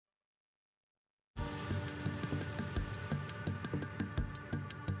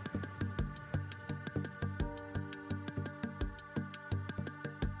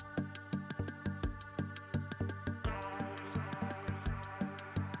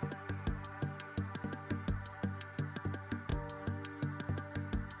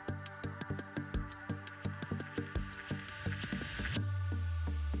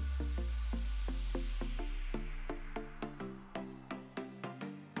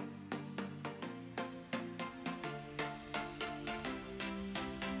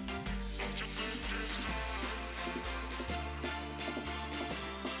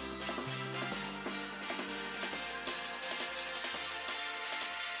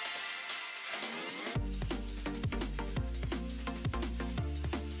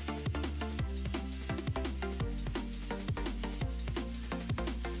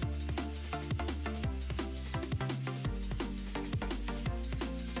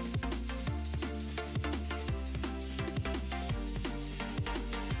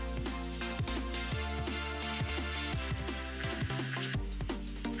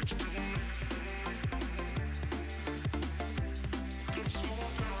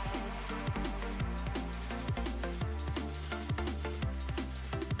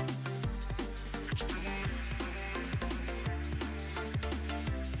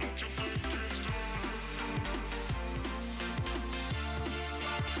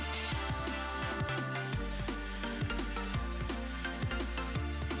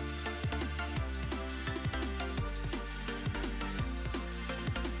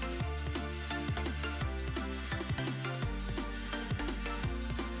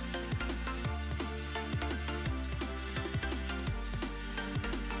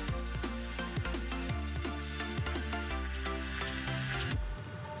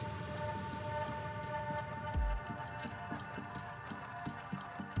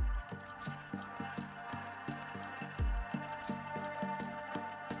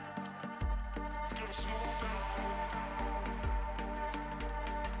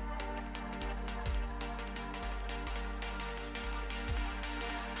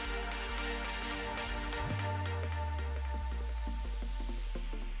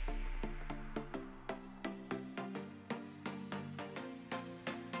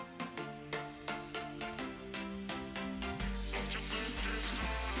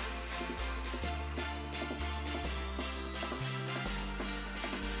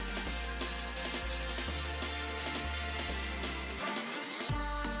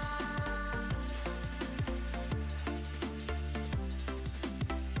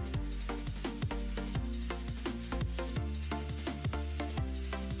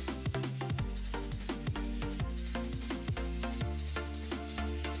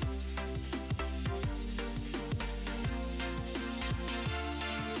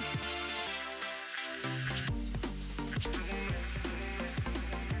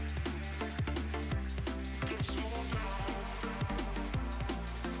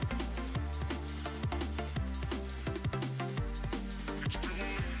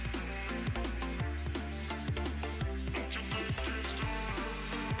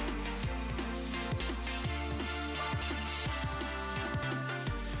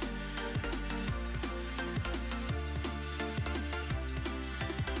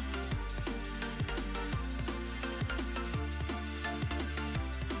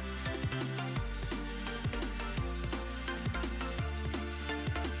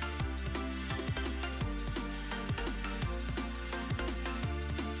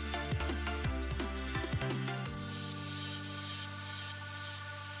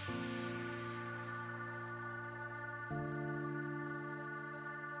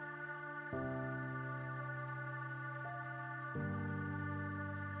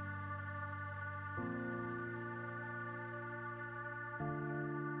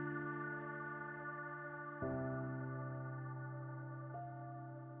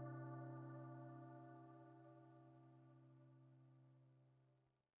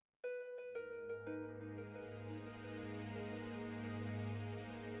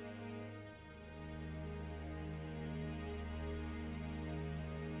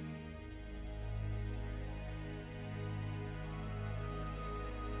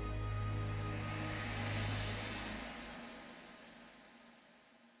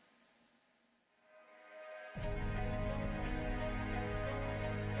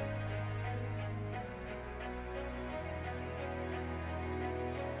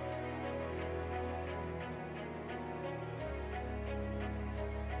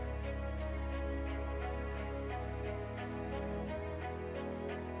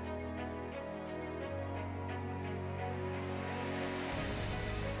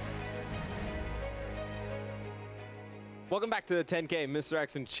Welcome back to the 10K. Mr.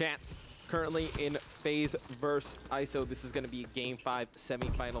 X and Chance currently in FaZe versus ISO. This is going to be a Game 5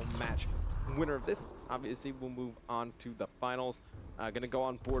 semifinal match. Winner of this, obviously, will move on to the finals. Going to go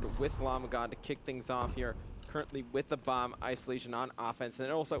on board with Lamagod to kick things off here. Currently with the bomb, iSolation on offense. And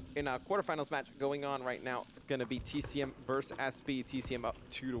then also in a quarterfinals match going on right now, it's going to be TCM versus SB. TCM up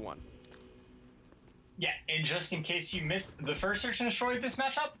 2-1. Yeah, and just in case you missed the first search and destroy of this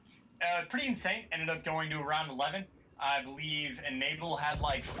matchup, pretty insane. Ended up going to around 11. I believe Enable had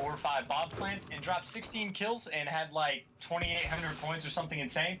like 4 or 5 bomb plants and dropped 16 kills and had like 2,800 points or something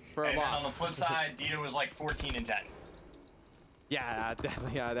insane. And then on the flip side, Dito was like 14 and 10. Yeah,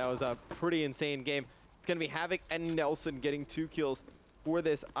 definitely. That was a pretty insane game. It's going to be Havoc and Nelson getting 2 kills for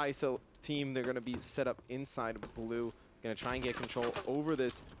this ISO team. They're going to be set up inside blue. Going to try and get control over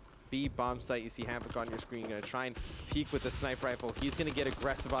this B bomb site. You see Havoc on your screen. Going to try and peek with the sniper rifle. He's going to get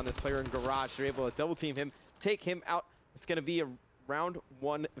aggressive on this player in Garage. They're able to double team him, take him out. It's going to be a round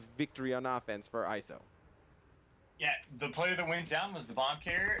 1 victory on offense for ISO. Yeah, the player that went down was the bomb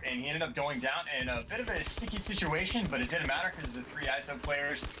carrier, and he ended up going down in a bit of a sticky situation, but it didn't matter because the 3 ISO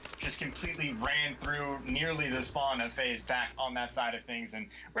players just completely ran through nearly the spawn of FaZe back on that side of things, and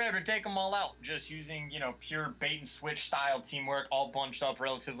we're able to take them all out just using, you know, pure bait and switch style teamwork, all bunched up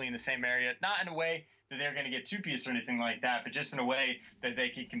relatively in the same area, not in a way that they're going to get 2-piece or anything like that, but just in a way that they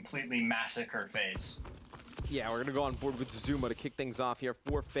could completely massacre FaZe. Yeah, we're going to go on board with Zuma to kick things off here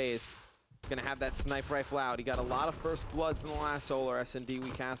for FaZe. Gonna have that sniper rifle out. He got a lot of first bloods in the last solar S&D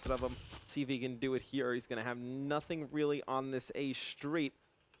we casted of him. See if he can do it here. He's gonna have nothing really on this A street.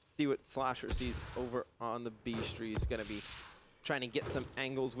 See what Slasher sees over on the B street. He's gonna be trying to get some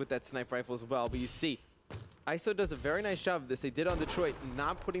angles with that sniper rifle as well. But you see, ISO does a very nice job of this. They did on Detroit,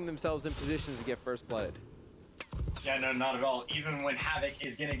 not putting themselves in positions to get first blooded. Yeah, no, not at all. Even when Havoc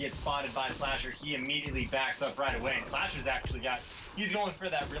is going to get spotted by Slasher, he immediately backs up right away. And Slasher's actually he's going for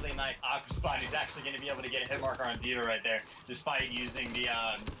that really nice awkward spot. He's actually going to be able to get a hit marker on Dito right there, despite using the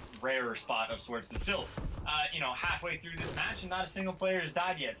rarer spot of sorts. But still, you know, halfway through this match and not a single player has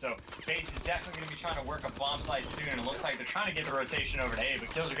died yet. So FaZe is definitely going to be trying to work a bomb site soon. And it looks like they're trying to get the rotation over to A,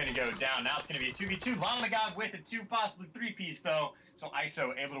 but kills are going to go down. Now it's going to be a 2v2. Lamagod with a 2, possibly 3-piece though. So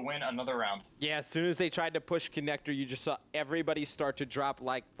ISO able to win another round. Yeah, as soon as they tried to push connector, you just saw everybody start to drop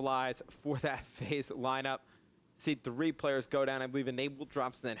like flies for that FaZe lineup. See 3 players go down. I believe Enable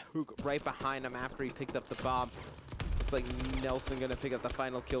drops, and then Hook right behind him after he picked up the bomb. Looks like Nelson gonna pick up the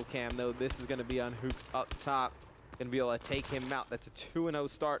final kill cam, though. This is gonna be on Hook up top. Gonna be able to take him out. That's a 2-0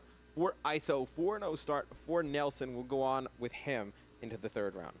 start for ISO. 4-0 start for Nelson. We'll go on with him into the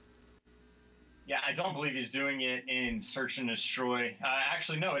 3rd round. Yeah, I don't believe he's doing it in Search and Destroy.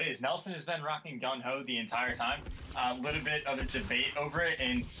 Actually, no, it is. Nelson has been rocking Gun Ho the entire time. A little bit of a debate over it,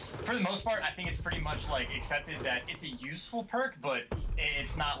 and for the most part, I think it's pretty much like accepted that it's a useful perk, but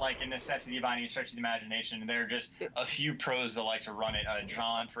it's not like a necessity by any stretch of the imagination. There are just a few pros that like to run it.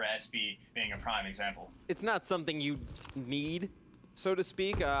 John for SB being a prime example. It's not something you need, so to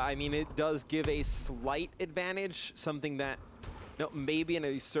speak. I mean, it does give a slight advantage, something that maybe in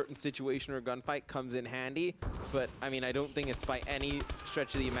a certain situation or a gunfight comes in handy, but I mean, I don't think it's by any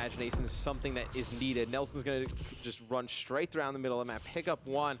stretch of the imagination something that is needed. Nelson's gonna just run straight around the middle of the map, pick up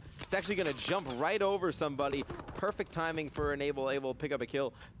 1. It's actually gonna jump right over somebody. Perfect timing for Enable, able to pick up a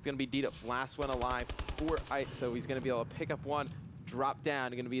kill. It's gonna be Dito, last one alive for so he's gonna be able to pick up 1, drop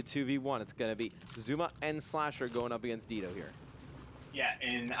down. It's gonna be a 2v1. It's gonna be Zuma and Slasher going up against Dito here. Yeah,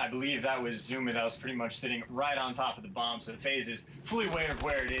 and I believe that was Zuma that was pretty much sitting right on top of the bomb, so FaZe is fully aware of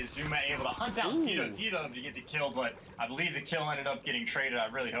where it is. Zuma able to hunt out Dito to get the kill, but I believe the kill ended up getting traded. I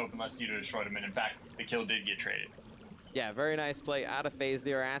really hope, unless Dito destroyed him, and in fact, the kill did get traded. Yeah, very nice play out of FaZe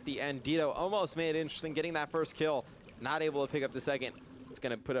there at the end. Dito almost made it interesting, getting that first kill, not able to pick up the second. It's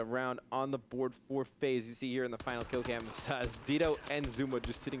going to put a round on the board for FaZe. You see here in the final kill cam, it says Dito and Zuma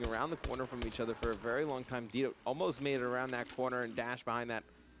just sitting around the corner from each other for a very long time. Dito almost made it around that corner and dashed behind that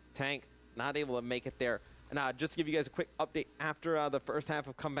tank, not able to make it there. And just to give you guys a quick update, after the first half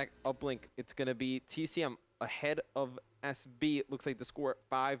of Comeback Uplink, it's going to be TCM ahead of SB. It looks like the score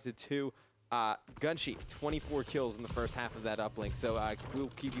 5-2. Gunsheet, 24 kills in the first half of that uplink. So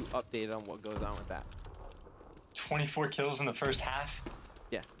we'll keep you updated on what goes on with that. 24 kills in the first half?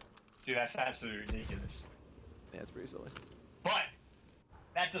 Yeah. Dude, that's absolutely ridiculous. Yeah, it's pretty silly. But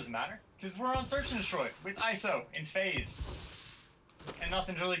that doesn't matter, because we're on Search and Destroy with ISO and FaZe. And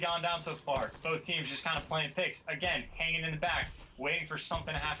nothing's really gone down so far. Both teams just kind of playing picks. Again, hanging in the back, waiting for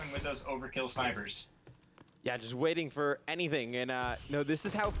something to happen with those overkill snipers. Yeah, just waiting for anything. And no, this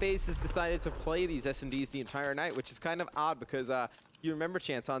is how FaZe has decided to play these S&Ds the entire night, which is kind of odd because you remember,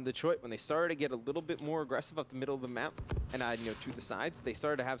 Chance, on Detroit, when they started to get a little bit more aggressive up the middle of the map and you know, to the sides, they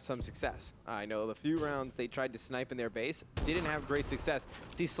started to have some success. I know the few rounds they tried to snipe in their base, didn't have great success.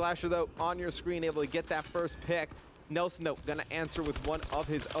 See Slasher, though, on your screen, able to get that first pick. Nelson, though, gonna answer with one of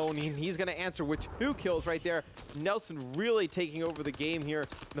his own. He's gonna answer with 2 kills right there. Nelson really taking over the game here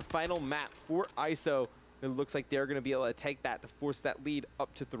in the final map for ISO. It looks like they're gonna be able to take that to force that lead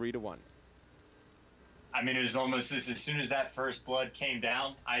up to 3-1. I mean, it was almost this, as soon as that first blood came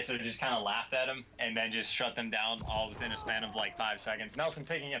down, ISO just kind of laughed at him and then just shut them down all within a span of like 5 seconds. Nelson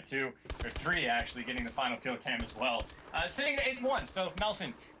picking up 2, or 3 actually, getting the final kill cam as well. Sitting at 8-1, so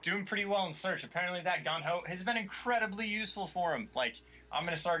Nelson doing pretty well in Search. Apparently that gun ho has been incredibly useful for him. Like, I'm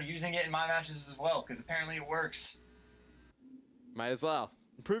going to start using it in my matches as well, because apparently it works. Might as well.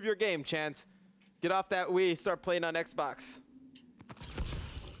 Improve your game, Chance. Get off that Wii, start playing on Xbox.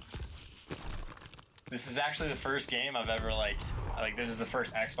 This is actually the first game I've ever, like this is the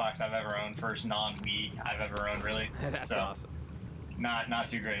first Xbox I've ever owned, first non-Wii I've ever owned, really. That's awesome. Not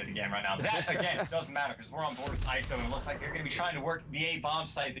too great at the game right now. But that, again, doesn't matter, because we're on board with ISO, and it looks like they're going to be trying to work the A bomb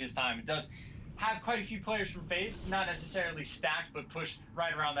site this time. It does have quite a few players from FaZe, not necessarily stacked, but pushed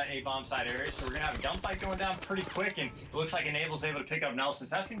right around that A bomb site area. So we're going to have a gunfight going down pretty quick, and it looks like Enable's able to pick up Nelson.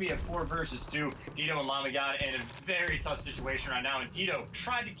 So that's going to be a 4 versus 2. Dito and Lamagod in a very tough situation right now. And Dito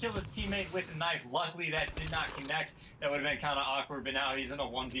tried to kill his teammate with a knife. Luckily, that did not connect. That would have been kind of awkward, but now he's in a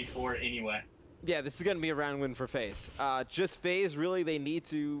 1v4 anyway. Yeah, this is going to be a round win for FaZe. Just FaZe, really, they need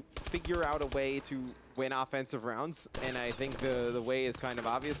to figure out a way to win offensive rounds, and I think the way is kind of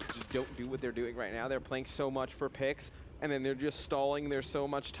obvious. Just don't do what they're doing right now. They're playing so much for picks, and then they're just stalling. There's so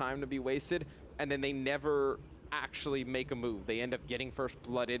much time to be wasted, and then they never actually make a move. They end up getting first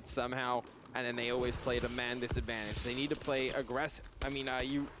blooded somehow, and then they always play at a man disadvantage. They need to play aggressive. I mean,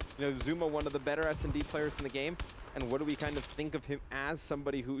 you know, Zuma, one of the better S&D players in the game, And what do we kind of think of him as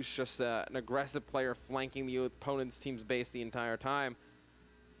somebody who's just an aggressive player flanking the opponent's team's base the entire time?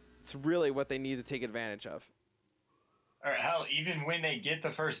 It's really what they need to take advantage of. Or hell, even when they get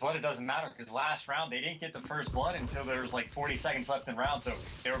the first blood, it doesn't matter, because last round they didn't get the first blood until there was like 40 seconds left in the round, so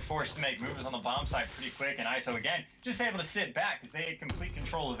they were forced to make moves on the bomb side pretty quick, and ISO again just able to sit back because they had complete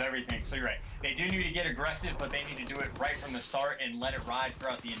control of everything. So you're right, they do need to get aggressive, but they need to do it right from the start and let it ride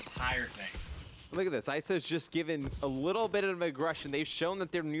throughout the entire thing. Look at this, ISO's just given a little bit of aggression. They've shown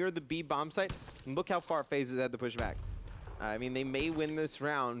that they're near the B bomb site, and look how far FaZe has had to push back. I mean, they may win this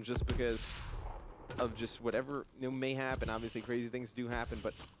round just because of just whatever may happen. Obviously, crazy things do happen,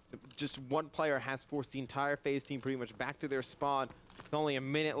 but just one player has forced the entire FaZe team pretty much back to their spawn with only a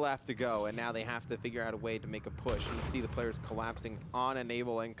minute left to go, and now they have to figure out a way to make a push. And you see the players collapsing on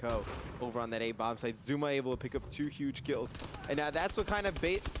Enable and Co. over on that A bomb site. Zuma able to pick up 2 huge kills, and now that's what kind of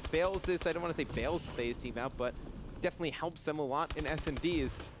bails this. I don't want to say bails the FaZe team out, but definitely helps them a lot in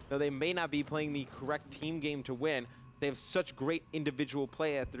S&Ds. Though they may not be playing the correct team game to win, they have such great individual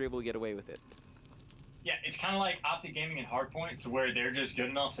play that they're able to get away with it. Yeah, it's kind of like Optic Gaming and Hardpoint, to where they're just good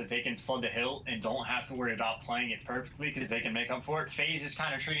enough that they can flood the hill and don't have to worry about playing it perfectly because they can make up for it. FaZe is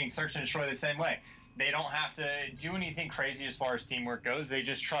kind of treating Search and Destroy the same way. They don't have to do anything crazy as far as teamwork goes. They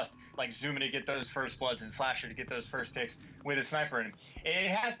just trust like Zuma to get those first bloods and Slasher to get those first picks with a sniper in him. It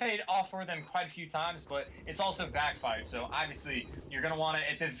has paid off for them quite a few times, but it's also backfired. So obviously you're going to want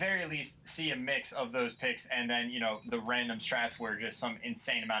to, at the very least, see a mix of those picks, and then, you know, the random strats where just some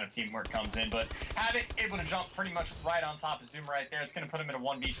insane amount of teamwork comes in. But Havoc able to jump pretty much right on top of Zuma right there. It's going to put him in a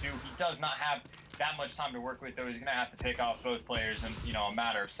 1v2. He does not have that much time to work with, though. He's going to have to pick off both players in, you know, a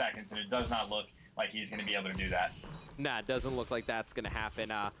matter of seconds, and it does not look like he's going to be able to do that. Nah, it doesn't look like that's going to happen.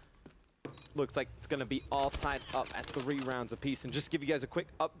 Looks like it's going to be all tied up at 3 rounds apiece. And just to give you guys a quick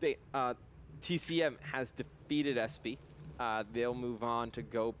update, TCM has defeated SB. They'll move on to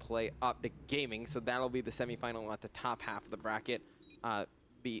go play Optic Gaming, so that'll be the semifinal at the top half of the bracket.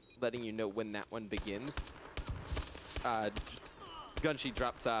 Be letting you know when that one begins. Gunsheet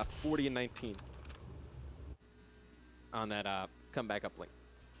drops 40 and 19 on that comeback uplink.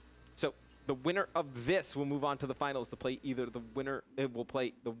 So the winner of this will move on to the finals to play either the winner. It will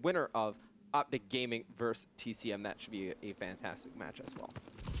play the winner of Optic Gaming versus TCM. That should be a fantastic match as well.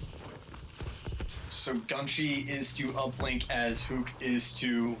 So Gunshi is to uplink as Hook is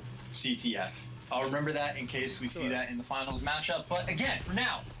to CTF. I'll remember that in case we see that in the finals matchup. But again, for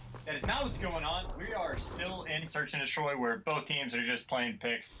now, that is not what's going on. We are still in Search and Destroy, where both teams are just playing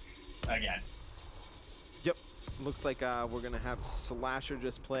picks again. Yep. Looks like we're going to have Slasher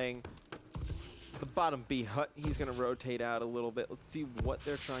just playing the bottom B hut. He's going to rotate out a little bit. Let's see what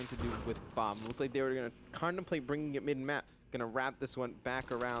they're trying to do with Bomb. Looks like they were going to contemplate bringing it mid-map. Going to wrap this one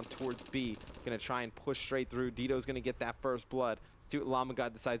back around towards B. Going to try and push straight through. Dito's going to get that first blood. See what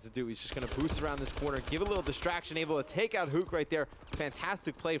Lamagod decides to do. He's just going to boost around this corner, give a little distraction, able to take out Hook right there.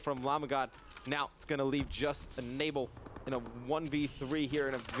 Fantastic play from Lamagod. Now it's going to leave just Enable in a 1v3 here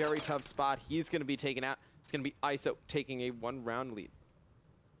in a very tough spot. He's going to be taken out. It's going to be ISO taking a 1-round lead.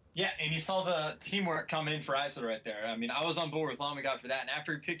 Yeah, and you saw the teamwork come in for ISO right there. I mean, I was on board with Lamagod for that, and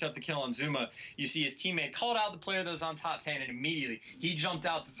after he picked up the kill on Zuma, you see his teammate called out the player that was on top 10, and immediately he jumped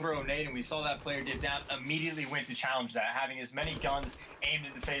out to throw a nade, and we saw that player dip down, immediately went to challenge that, having as many guns aimed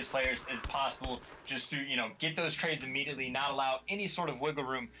at the FaZe players as possible, just to, you know, get those trades immediately, not allow any sort of wiggle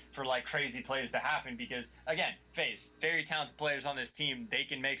room for, like, crazy plays to happen, because, again, FaZe, very talented players on this team. They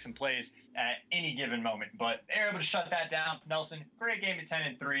can make some plays at any given moment, but they're able to shut that down. Nelson, great game at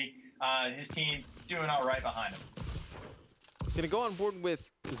 10-3. His team doing all right behind him. Gonna go on board with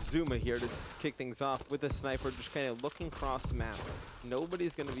Zuma here to kick things off with a sniper, just kind of looking cross map.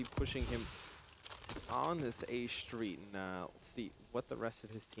 Nobody's gonna be pushing him on this A street. Now let's see what the rest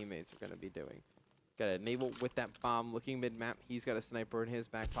of his teammates are gonna be doing. Got to Enable with that bomb, looking mid map. He's got a sniper in his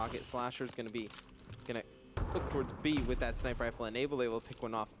back pocket. Slasher's gonna look towards B with that sniper rifle. Enable able to pick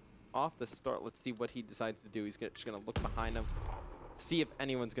one off the start. Let's see what he decides to do. He's just gonna look behind him, see if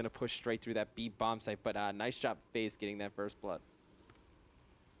anyone's going to push straight through that B bomb site, but nice job FaZe getting that first blood.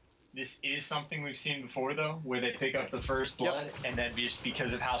 This is something we've seen before, though, where they pick up the first blood, and then just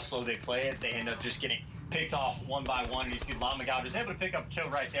because of how slow they play it, they end up just getting picked off one by one. And you see Lamagod was able to pick up a kill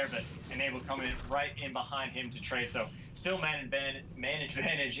right there, but Enable coming in right in behind him to trade. So still man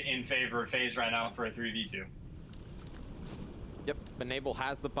advantage in favor of FaZe right now for a 3v2. Yep, Enable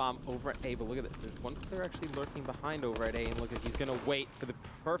has the bomb over at A, but look at this. There's one player actually lurking behind over at A, and look at, he's going to wait for the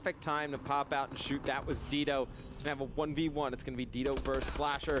perfect time to pop out and shoot. That was Dito. He's going to have a 1v1. It's going to be Dito versus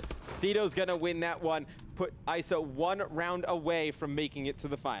Slasher. Dito's going to win that one. Put ISO 1 round away from making it to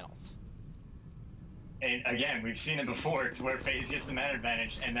the finals. And again, we've seen it before to where FaZe gets the man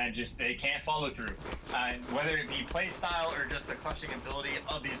advantage and then just they can't follow through. Whether it be play style or just the clutching ability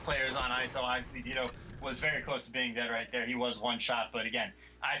of these players on ISO, obviously Dito was very close to being dead right there. He was one shot, but again,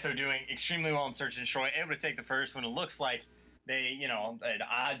 ISO doing extremely well in search and destroy, able to take the first when it looks like they, you know, the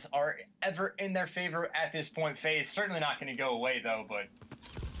odds are ever in their favor at this point. FaZe certainly not going to go away though, but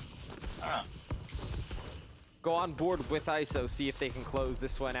I don't know. Go on board with ISO, see if they can close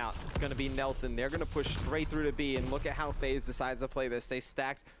this one out. It's going to be Nelson. They're going to push straight through to B, and look at how FaZe decides to play this. They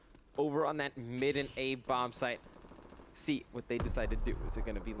stacked over on that mid and A bomb site. See what they decide to do. Is it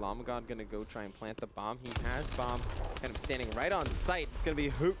going to be Llamagon going to go try and plant the bomb? He has bomb kind of standing right on site. It's going to be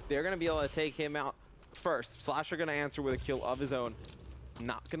Hoop. They're going to be able to take him out first. Slasher going to answer with a kill of his own.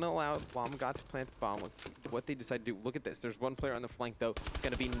 Not going to allow Llamagon to plant the bomb. Let's see what they decide to do. Look at this. There's one player on the flank, though. It's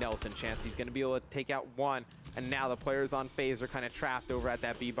going to be Nelson. Chance he's going to be able to take out one. And now the players on FaZe are kind of trapped over at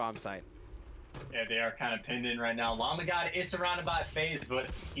that B bomb site. Yeah, they are kind of pinned in right now. Llamagon is surrounded by FaZe, but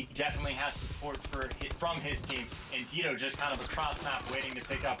he definitely has support from his team. And Dito just kind of across map waiting to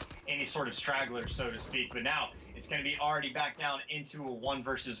pick up any sort of straggler, so to speak. But now it's going to be already back down into a 1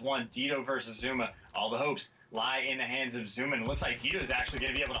 versus 1. Dito versus Zuma. All the hopes lie in the hands of Zuma. And it looks like Dito is actually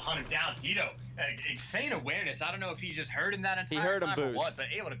going to be able to hunt him down. Dito, insane awareness. I don't know if he just heard him that entire time or what, but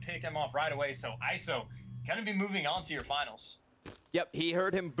able to pick him off right away. So ISO going to be moving on to your finals. Yep, he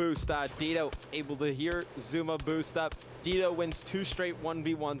heard him boost. Dito able to hear Zuma boost up. Dito wins 2 straight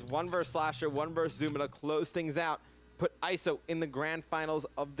 1v1s, 1 versus Slasher, 1 versus Zuma to close things out. Put ISO in the grand finals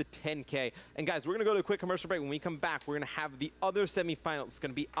of the 10K. And guys, we're going to go to a quick commercial break. When we come back, we're going to have the other semifinals. It's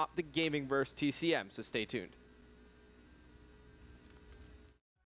going to be Optic Gaming versus TCM, so stay tuned.